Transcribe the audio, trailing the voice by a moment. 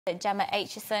Gemma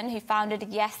Aitchinson, who founded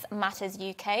Yes Matters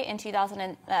UK in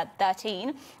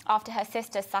 2013 after her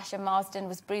sister Sasha Marsden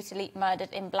was brutally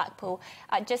murdered in Blackpool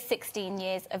at just 16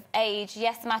 years of age.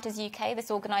 Yes Matters UK, this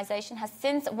organisation, has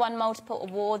since won multiple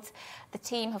awards. The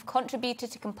team have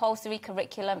contributed to compulsory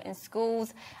curriculum in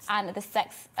schools and the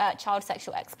child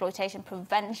sexual exploitation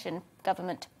prevention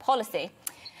government policy.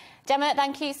 Gemma,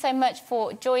 thank you so much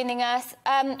for joining us.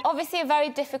 Obviously a very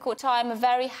difficult time, a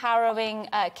very harrowing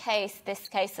case, this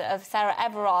case of Sarah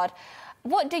Everard.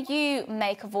 What do you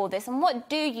make of all this, and what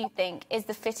do you think is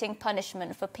the fitting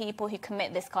punishment for people who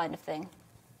commit this kind of thing?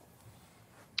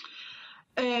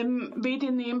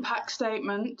 Reading the impact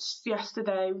statements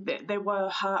yesterday, they were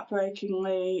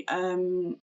heartbreakingly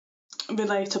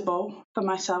relatable for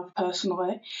myself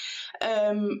personally.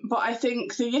 But I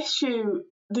think the issue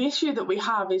that we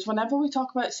have is whenever we talk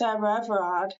about Sarah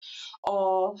Everard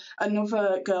or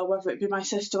another girl, whether it be my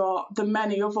sister or the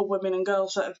many other women and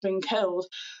girls that have been killed,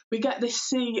 we get this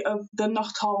sea of the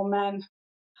not all men.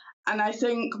 And I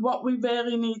think what we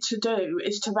really need to do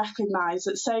is to recognise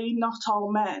that saying not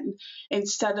all men,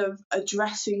 instead of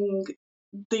addressing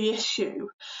the issue,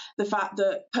 the fact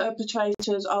that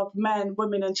perpetrators of men,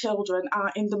 women and children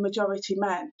are in the majority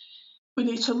men, we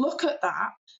need to look at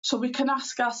that so we can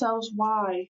ask ourselves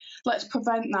why. Let's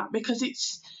prevent that, because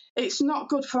it's not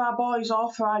good for our boys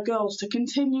or for our girls to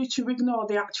continue to ignore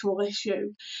the actual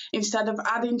issue instead of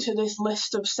adding to this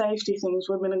list of safety things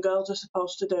women and girls are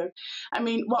supposed to do. I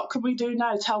mean, what can we do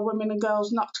now? Tell women and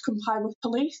girls not to comply with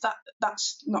police?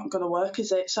 That's not going to work,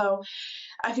 is it? So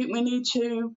I think we need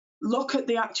to look at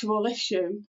the actual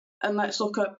issue and let's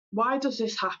look at why does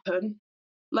this happen?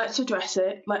 Let's address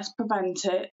it, let's prevent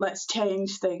it, let's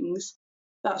change things.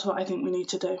 That's what I think we need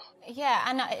to do. Yeah,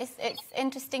 and it's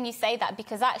interesting you say that,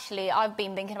 because actually I've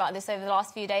been thinking about this over the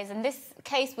last few days, and this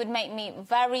case would make me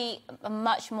very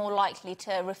much more likely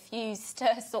to refuse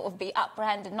to sort of be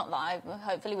apprehended. Not that I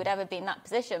hopefully would ever be in that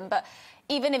position, but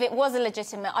even if it was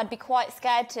illegitimate, I'd be quite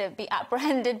scared to be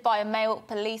apprehended by a male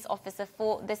police officer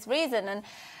for this reason. And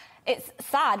it's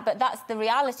sad, but that's the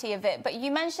reality of it. But you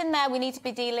mentioned there we need to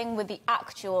be dealing with the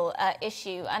actual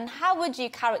issue. And how would you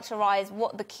characterise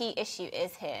what the key issue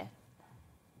is here?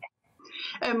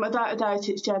 Without a doubt,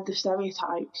 it's gender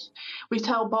stereotypes. We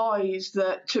tell boys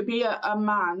that to be a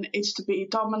man is to be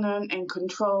dominant, in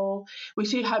control. We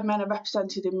see how men are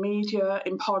represented in media,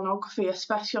 in pornography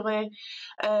especially,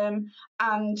 and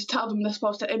tell them they're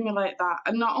supposed to emulate that.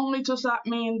 And not only does that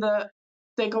mean that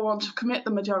they go on to commit the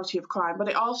majority of crime, but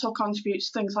it also contributes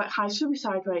to things like high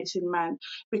suicide rates in men,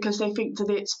 because they think that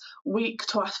it's weak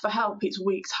to ask for help, it's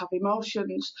weak to have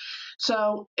emotions.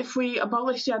 So if we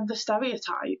abolish gender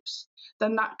stereotypes,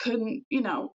 then that can,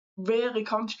 really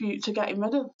contribute to getting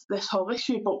rid of this whole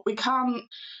issue. But we can't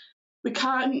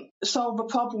solve a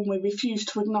problem we refuse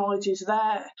to acknowledge is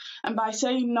there. And by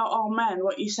saying not all men,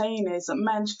 what you're saying is that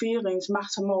men's feelings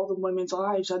matter more than women's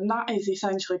lives, and that is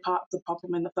essentially part of the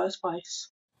problem in the first place.